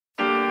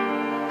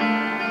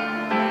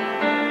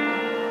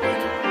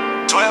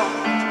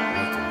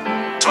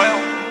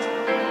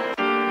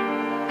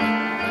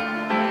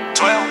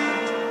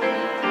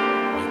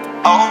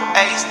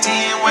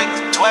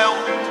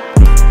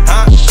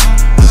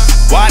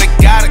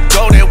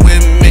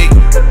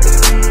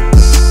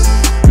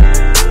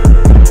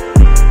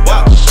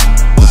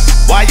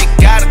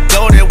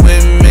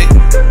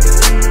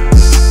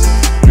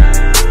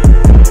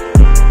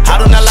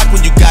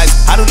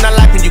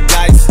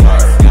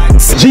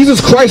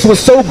Jesus Christ was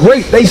so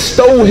great, they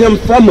stole him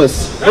from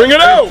us. Bring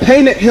it out.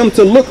 Painted him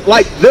to look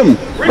like them.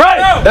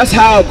 Right. That's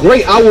how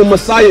great our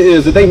Messiah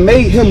is, that they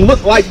made him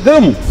look like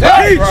them.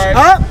 Right.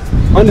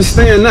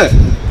 Understand that.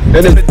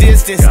 And in the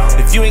distance,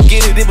 if you ain't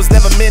get it, it was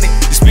never meant it.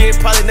 The spirit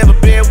probably never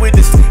bear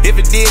witness. If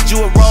it did,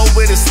 you would roll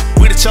with us.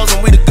 We the chosen,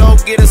 we the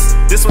go-getters.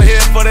 This one here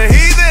for the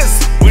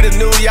heathens. We the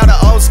new, y'all the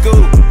old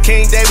school.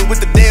 King David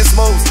with the dance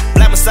moves.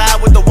 Black Messiah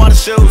with the water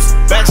shoes.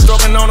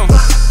 Backstroking on him.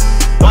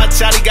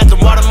 Watch out, he got the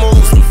water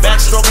moves.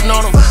 Backstroking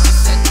on him.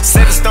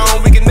 Set the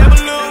stone, we can never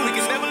lose. We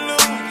can never lose.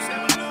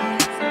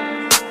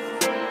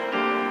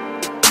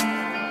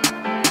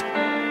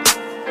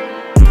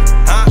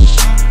 Huh?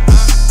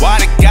 Why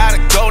they gotta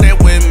go there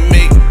with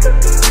me?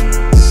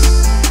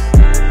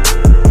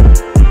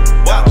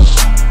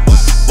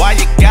 Why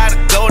you gotta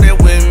go there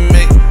with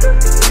me?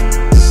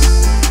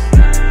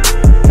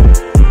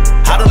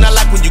 I do not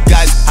like when you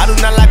guys, I do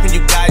not like when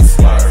you guys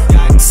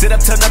sit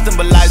up to nothing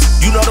but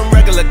lies. You know them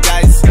regular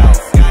guys.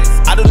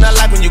 I do not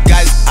like when you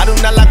guys, I do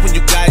not like when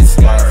you guys.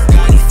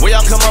 Where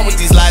y'all come up with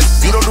these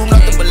lies? You don't do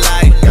nothing but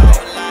lie.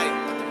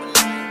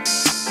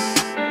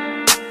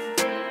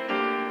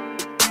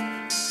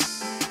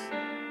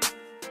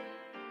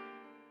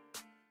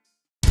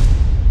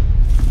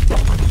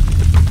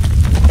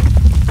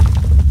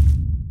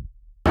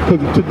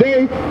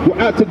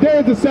 Today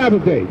is the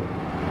Sabbath day.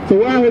 So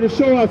we're out here to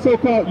show our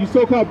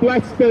so-called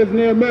black Hispanics and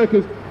Native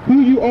Americans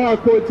who you are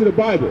according to the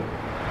Bible.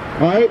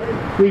 Alright?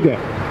 Read that.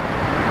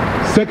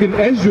 2nd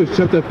Ezra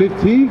chapter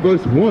 15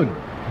 verse 1.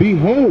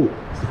 Behold,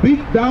 speak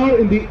thou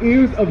in the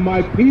ears of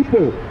my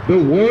people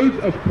the words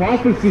of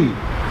prophecy.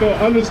 So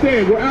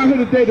understand, we're out here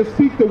today to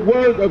speak the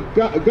words of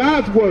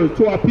God's words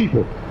to our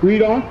people.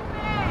 Read on.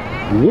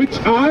 Which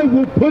I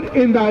will put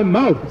in thy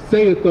mouth,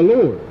 saith the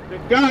Lord.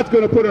 God's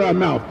going to put it in our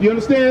mouth. Do you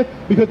understand?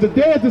 Because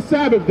today is the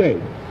Sabbath day.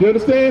 Do you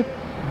understand?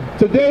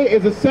 Today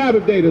is a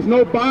Sabbath day. There's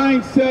no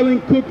buying, selling,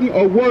 cooking,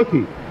 or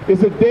working.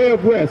 It's a day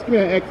of rest. Give me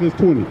that Exodus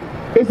 20.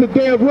 It's a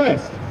day of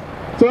rest.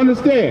 So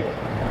understand,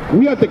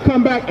 we have to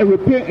come back and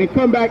repent and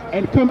come back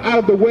and come out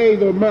of the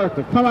ways of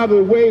America. Come out of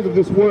the ways of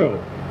this world.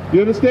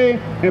 You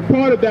understand? And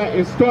part of that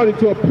is starting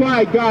to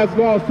apply God's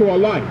laws to our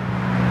life.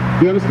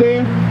 You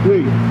understand?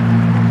 Read.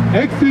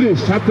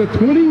 Exodus chapter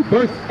 20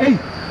 verse 8.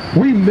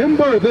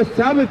 Remember the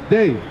Sabbath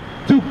day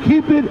to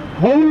keep it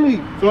holy.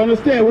 So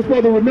understand, we're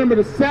supposed to remember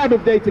the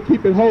Sabbath day to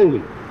keep it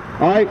holy.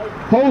 All right,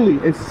 holy.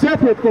 It's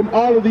separate from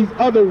all of these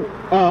other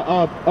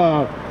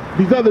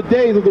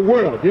days of the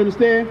world. You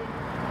understand?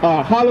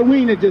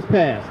 Halloween had just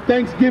passed.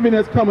 Thanksgiving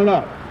is coming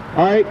up.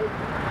 All right,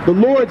 the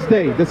Lord's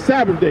day, the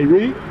Sabbath day.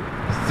 Read.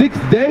 6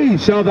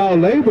 days shalt thou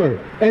labor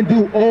and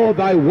do all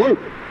thy work,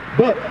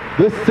 but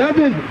the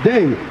 7th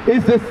day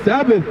is the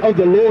Sabbath of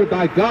the Lord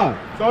thy God.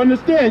 So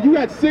understand, you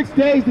got 6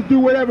 days to do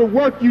whatever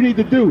work you need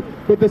to do,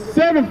 but the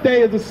 7th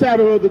day is the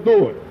Sabbath of the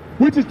Lord,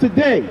 which is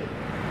today.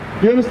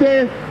 You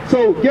understand?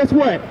 So guess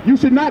what? You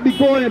should not be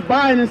going and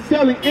buying and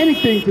selling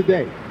anything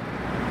today.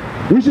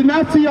 We should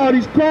not see all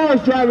these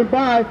cars driving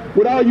by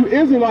with all you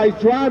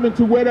Israelites driving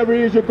to whatever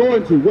it is you're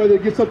going to, whether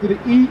it get something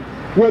to eat,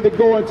 whether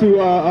going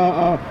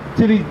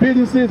to these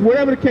businesses,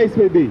 whatever the case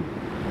may be.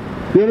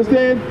 You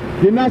understand?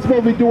 You're not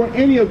supposed to be doing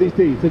any of these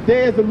things.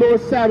 Today is the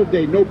Lord's Sabbath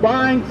day. No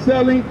buying,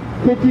 selling,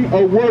 cooking,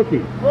 or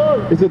working.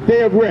 It's a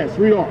day of rest.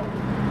 Read on.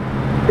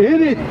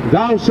 In it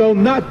thou shalt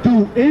not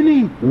do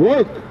any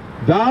work,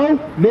 thou,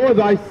 nor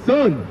thy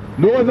son,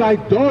 nor thy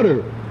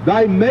daughter,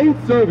 thy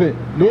maidservant,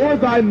 nor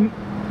thy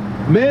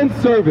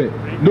manservant,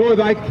 nor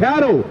thy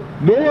cattle,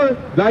 nor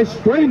thy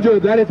stranger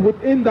that is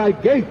within thy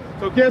gates.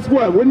 So guess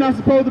what? We're not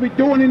supposed to be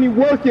doing any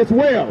work as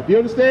well. Do you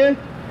understand?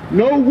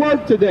 No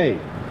work today.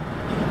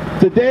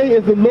 Today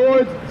is the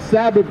Lord's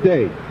Sabbath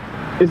day.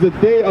 It's a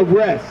day of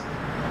rest.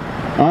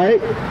 All right?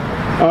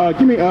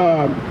 Give me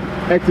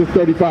Exodus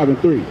 35 and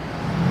 3.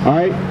 All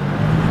right?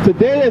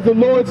 Today is the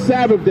Lord's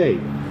Sabbath day.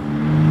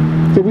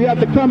 So we have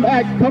to come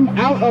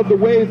out of the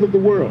ways of the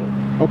world.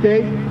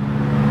 Okay?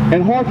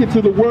 And hearken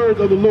to the words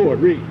of the Lord.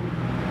 Read.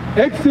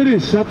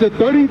 Exodus chapter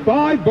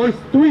 35 verse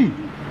 3.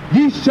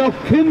 Ye shall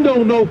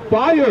kindle no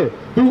fire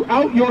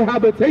throughout your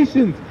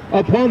habitations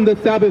upon the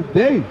Sabbath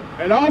day.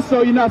 And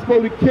also, you're not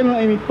supposed to be kindling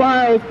any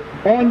fires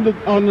on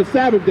the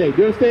Sabbath day. Do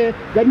you understand?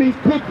 That means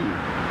cooking.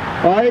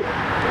 All right?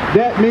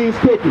 That means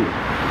cooking.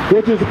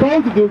 What you're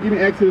supposed to do, give me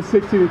Exodus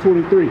 16 and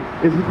 23,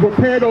 is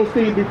prepare those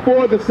things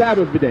before the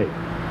Sabbath day.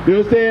 Do you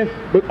understand?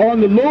 But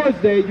on the Lord's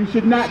day, you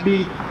should not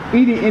be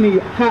eating any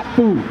hot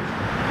foods.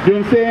 Do you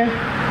understand?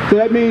 So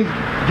that means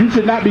you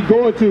should not be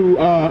going to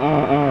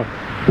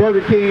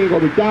Burger King or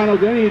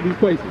McDonald's or any of these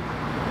places.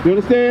 Do you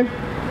understand?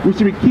 We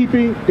should be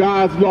keeping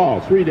God's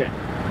laws. Read that.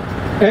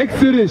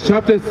 Exodus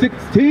chapter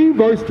 16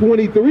 verse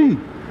 23.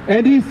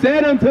 And he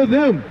said unto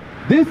them,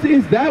 this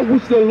is that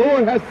which the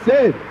Lord has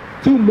said.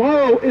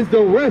 Tomorrow is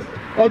the rest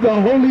of the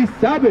holy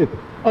Sabbath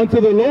unto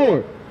the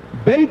Lord.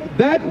 Bake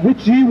that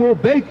which ye will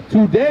bake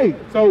today.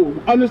 So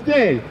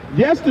understand,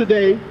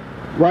 yesterday,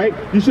 right,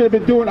 you should have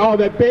been doing all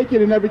that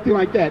baking and everything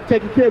like that,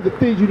 taking care of the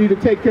things you need to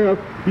take care of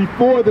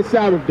before the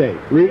Sabbath day.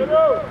 Read.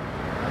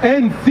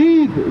 And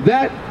seethe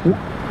that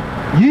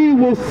ye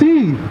will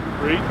see,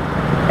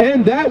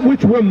 and that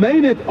which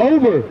remaineth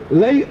over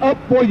lay up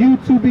for you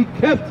to be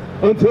kept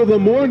until the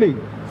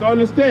morning. So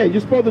understand,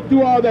 you're supposed to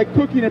do all that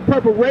cooking and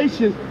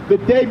preparation the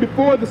day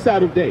before the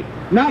Sabbath day,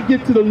 not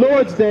get to the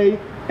Lord's day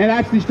and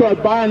actually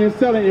start buying and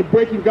selling and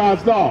breaking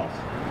God's laws.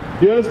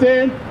 You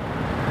understand?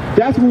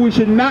 That's what we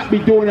should not be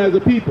doing as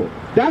a people.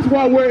 That's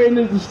why we're in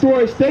the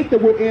destroyed state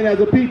that we're in as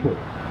a people.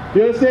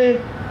 You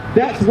understand?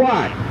 That's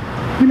why.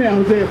 Give me that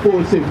Hosea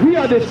 4:6. We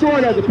are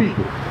destroyed as a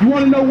people. You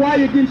want to know why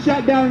you're getting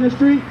shot down in the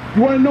street?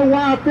 You want to know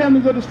why our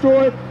families are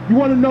destroyed? You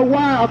want to know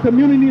why our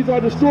communities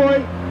are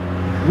destroyed?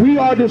 We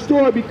are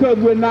destroyed because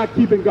we're not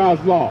keeping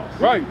God's laws.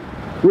 Right.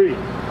 Read.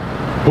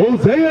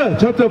 Hosea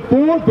chapter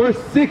 4 verse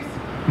 6.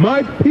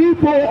 My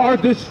people are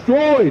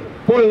destroyed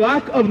for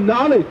lack of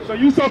knowledge. So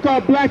you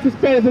so-called blacks,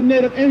 Hispanics, and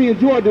Native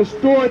Indians, you are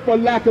destroyed for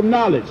lack of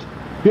knowledge.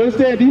 You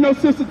understand? Do you know,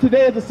 sister,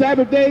 today is the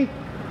Sabbath day?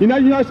 You know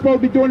you're not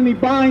supposed to be doing any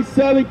buying,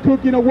 selling,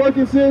 cooking, or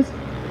working, sis?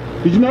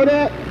 Did you know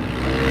that?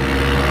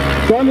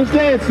 So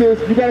understand,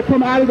 sis, you got to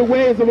come out of the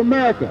ways of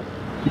America.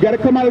 You got to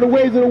come out of the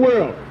ways of the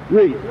world.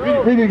 Read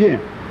it again.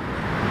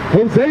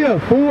 Hosea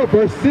 4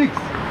 verse 6.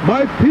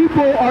 My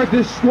people are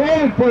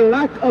destroyed for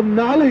lack of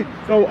knowledge.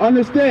 So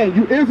understand,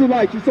 you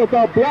Israelites, you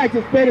so-called blacks,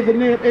 Hispanics, and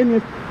Native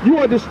Indians, you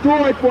are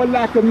destroyed for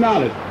lack of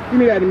knowledge. Give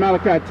me that in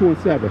Malachi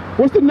 2:7.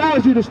 What's the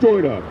knowledge you're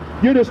destroyed of?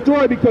 You're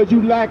destroyed because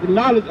you lack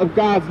knowledge of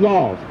God's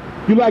laws.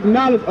 You lack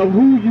knowledge of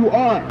who you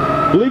are.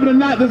 Believe it or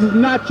not, this is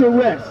not your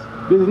rest.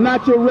 This is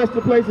not your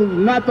resting place. This is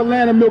not the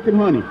land of milk and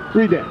honey.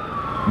 Read that.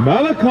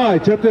 Malachi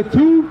chapter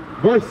 2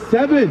 verse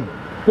 7.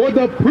 For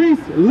the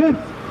priest's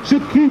lips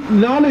should keep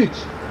knowledge,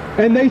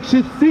 and they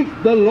should seek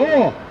the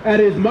law at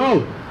his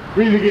mouth.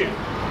 Read it again.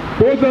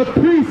 For the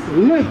priest's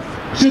lips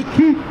should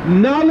keep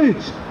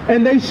knowledge,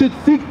 and they should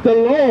seek the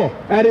law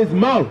at his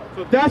mouth.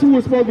 So that's what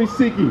we're supposed to be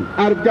seeking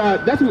out of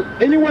God. That's what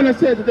anyone that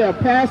says that they're a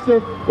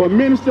pastor or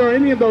minister or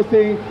any of those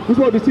things, we're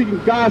supposed to be seeking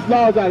God's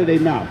laws out of their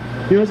mouth.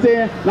 You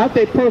understand? Not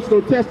their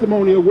personal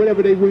testimony or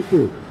whatever they went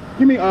through.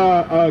 Give me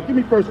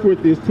 1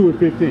 Corinthians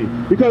 2:15.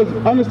 Because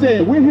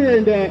understand, we're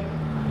hearing that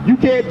you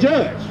can't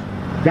judge.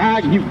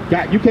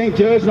 You can't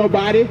judge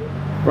nobody,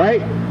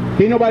 right?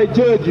 Can't nobody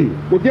judge you.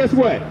 Well, guess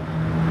what?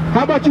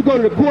 How about you go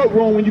to the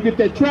courtroom when you get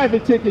that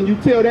traffic ticket and you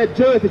tell that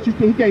judge that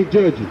he can't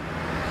judge you?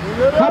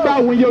 How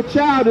about when your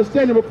child is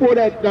standing before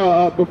that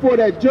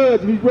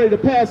judge and he's ready to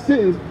pass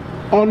sentence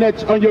on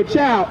your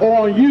child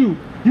or on you?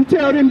 You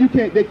tell them you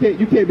can't be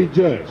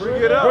judged.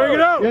 Bring it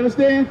out. You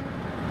understand?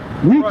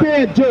 We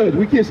can't judge.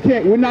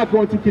 We're not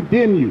going to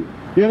condemn you.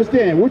 You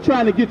understand? We're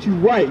trying to get you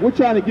right. We're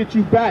trying to get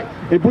you back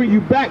and bring you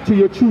back to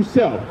your true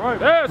self. Right.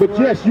 But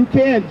yes, you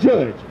can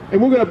judge. And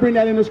we're going to bring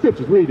that in the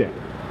scriptures. Read that.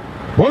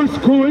 1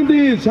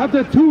 Corinthians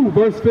chapter 2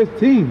 verse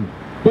 15.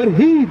 But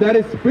he that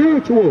is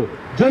spiritual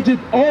judgeth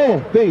all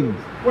things.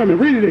 Wait a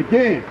minute, read it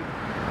again.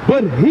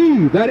 But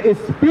he that is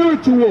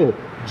spiritual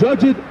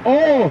judgeth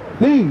all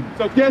things.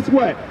 So guess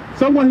what?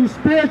 Someone who's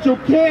spiritual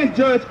can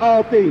judge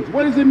all things.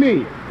 What does it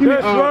mean? Give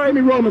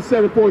me Romans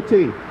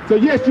 7:14. So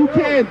yes, you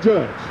can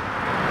judge.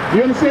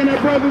 You understand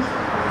that, brothers?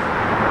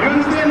 You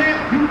understand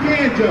that? You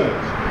can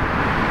judge.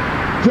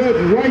 Judge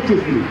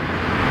righteously.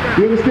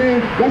 You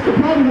understand? That's the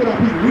problem with our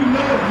people. We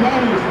love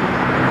lawlessness.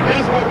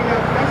 That's why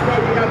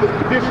we have the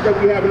condition that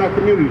we have in our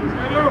communities.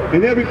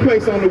 In every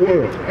place on the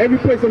world. Every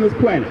place on this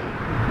planet.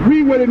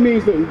 Read what it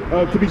means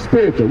to be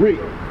spiritual. Read.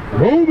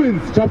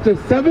 Romans chapter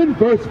 7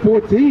 verse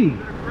 14.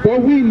 For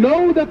we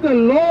know that the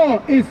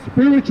law is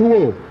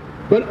spiritual,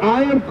 but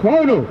I am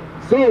carnal,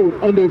 sold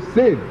under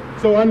sin.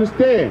 So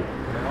understand,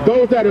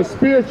 those that are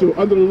spiritual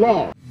under the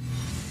law.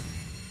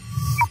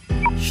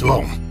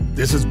 Shalom.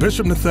 This is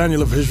Bishop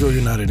Nathaniel of Israel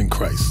United in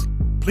Christ.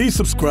 Please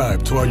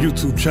subscribe to our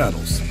YouTube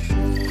channels.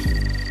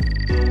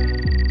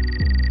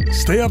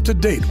 Stay up to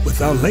date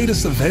with our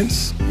latest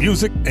events,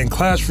 music, and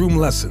classroom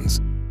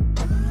lessons.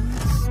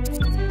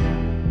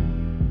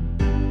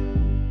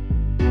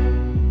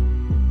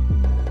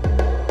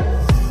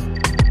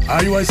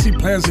 IUIC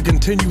plans to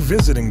continue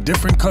visiting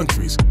different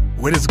countries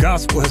where this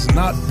gospel has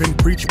not been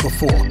preached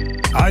before.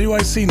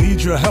 IUIC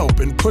needs your help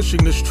in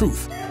pushing this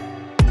truth.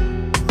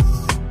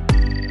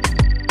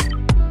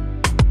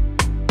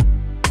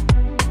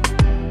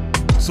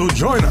 So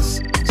join us,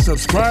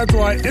 subscribe to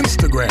our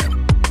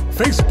Instagram,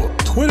 Facebook,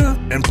 Twitter,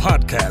 and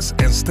podcasts,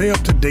 and stay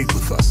up to date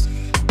with us.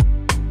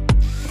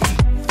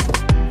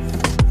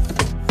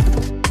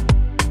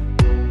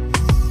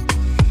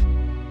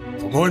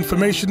 For more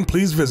information,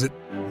 please visit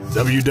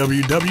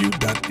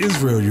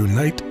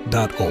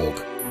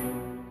www.israelunite.org.